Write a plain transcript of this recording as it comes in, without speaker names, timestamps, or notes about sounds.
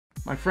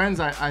My friends,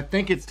 I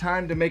think it's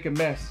time to make a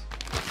mess.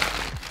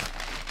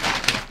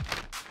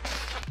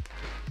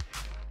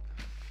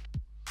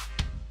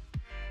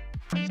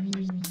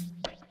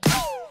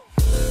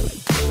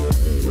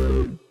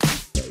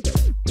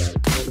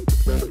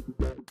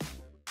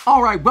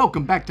 All right,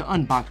 welcome back to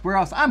Unbox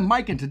Warehouse. I'm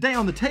Mike, and today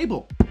on the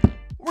table,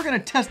 we're gonna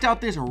test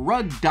out this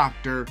Rug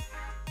Doctor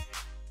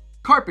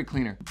carpet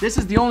cleaner. This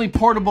is the only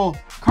portable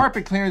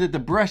carpet cleaner that the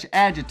brush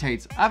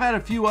agitates. I've had a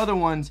few other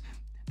ones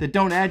that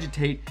don't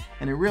agitate,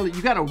 and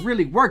you gotta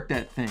really work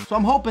that thing. So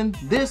I'm hoping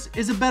this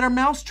is a better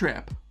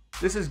mousetrap.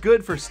 This is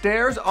good for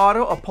stairs,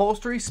 auto,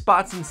 upholstery,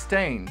 spots, and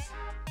stains.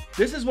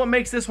 This is what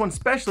makes this one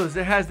special, is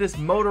it has this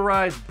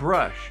motorized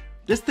brush.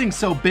 This thing's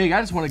so big,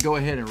 I just wanna go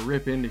ahead and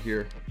rip into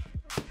here.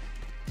 I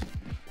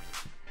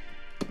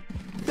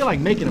feel like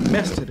making a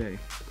mess today.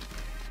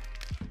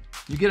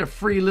 You get a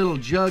free little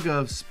jug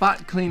of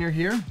spot cleaner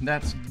here.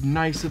 That's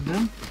nice of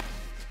them.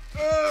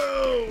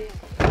 Oh!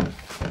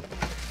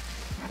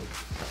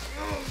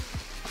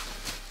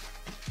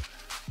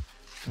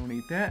 Don't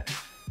eat that.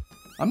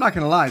 I'm not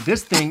gonna lie,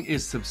 this thing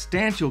is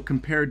substantial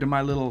compared to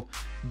my little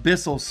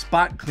Bissell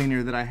spot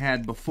cleaner that I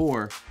had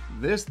before.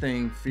 This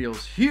thing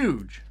feels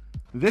huge.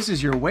 This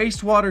is your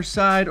wastewater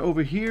side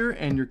over here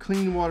and your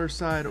clean water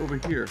side over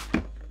here.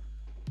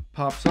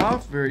 Pops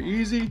off, very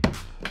easy.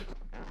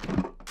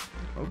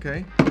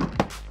 Okay.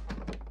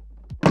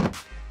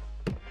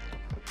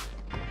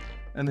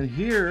 And then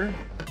here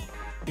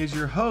is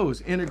your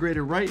hose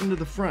integrated right into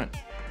the front.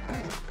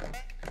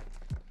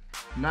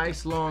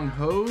 Nice long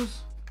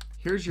hose.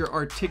 Here's your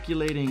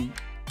articulating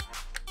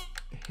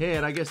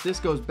head. I guess this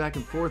goes back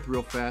and forth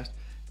real fast.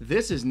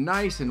 This is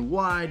nice and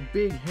wide,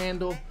 big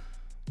handle.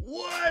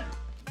 What?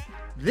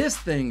 This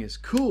thing is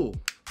cool.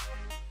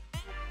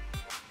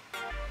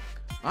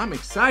 I'm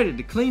excited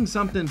to clean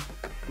something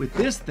with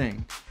this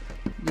thing.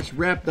 Just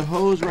wrap the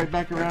hose right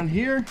back around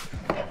here.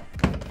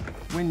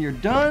 When you're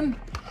done,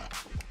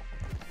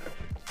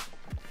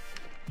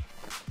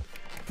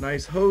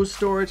 nice hose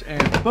storage,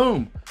 and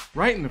boom,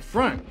 right in the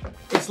front.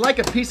 It's like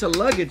a piece of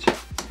luggage.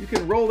 You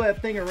can roll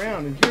that thing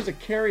around, and here's a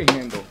carry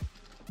handle.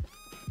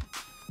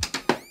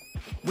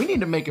 We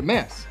need to make a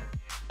mess.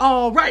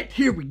 All right,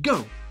 here we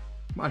go.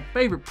 My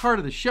favorite part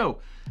of the show.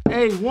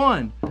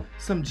 A1,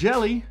 some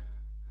jelly,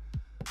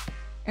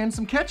 and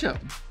some ketchup.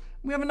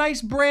 We have a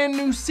nice brand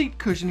new seat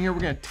cushion here we're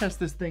gonna test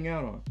this thing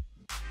out on.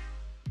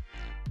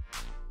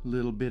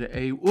 Little bit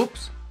of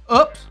oops,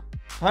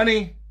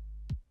 honey,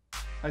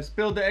 I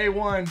spilled the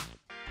A1.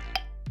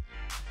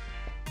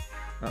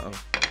 Uh-oh.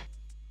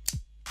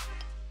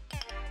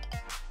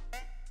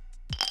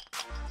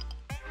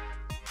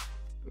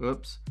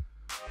 Oops.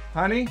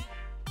 Honey,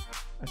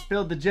 I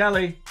spilled the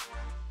jelly.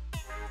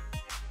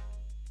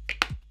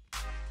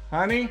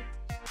 Honey,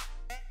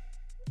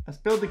 I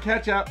spilled the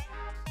ketchup.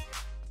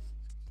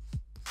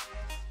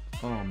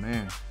 Oh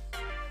man,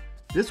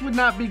 this would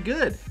not be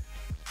good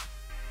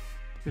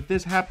if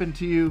this happened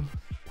to you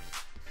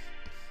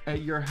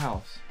at your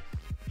house.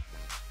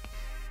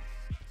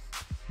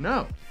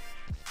 No,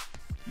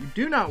 you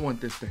do not want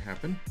this to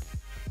happen.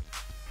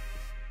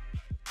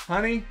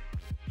 Honey,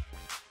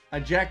 I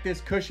jacked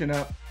this cushion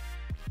up.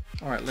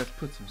 All right, let's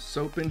put some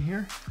soap in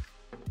here.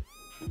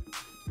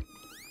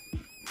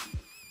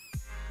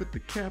 Put the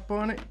cap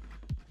on it.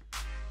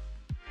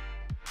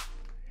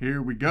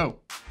 Here we go.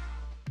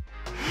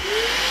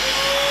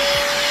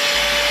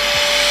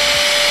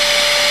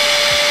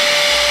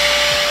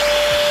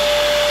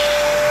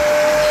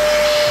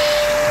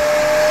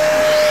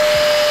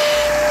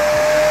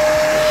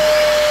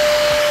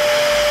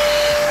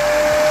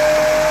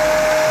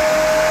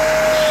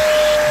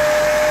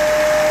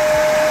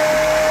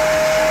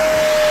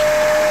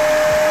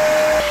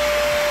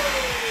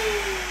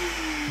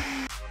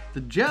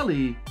 The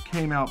jelly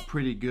came out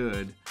pretty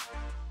good.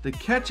 The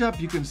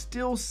ketchup, you can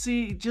still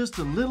see just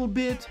a little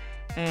bit,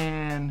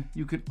 and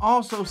you can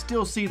also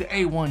still see the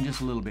A1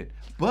 just a little bit.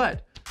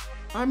 But,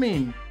 I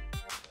mean,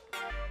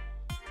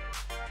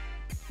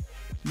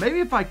 maybe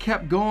if I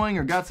kept going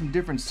or got some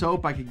different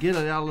soap, I could get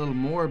it out a little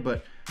more,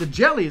 but the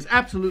jelly is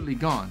absolutely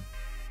gone.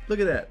 Look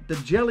at that, the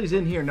jelly's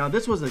in here. Now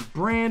this was a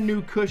brand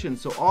new cushion,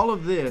 so all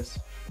of this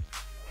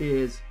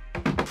is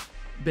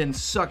been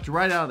sucked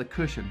right out of the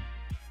cushion.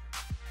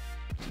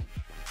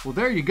 Well,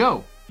 there you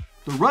go.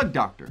 The Rug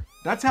Doctor.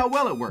 That's how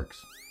well it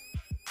works.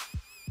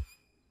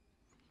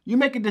 You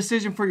make a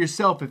decision for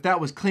yourself if that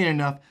was clean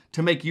enough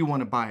to make you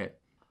want to buy it.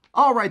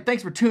 All right,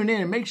 thanks for tuning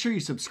in, and make sure you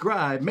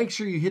subscribe. Make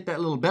sure you hit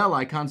that little bell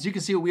icon so you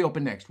can see what we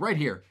open next, right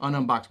here on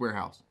Unbox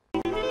Warehouse.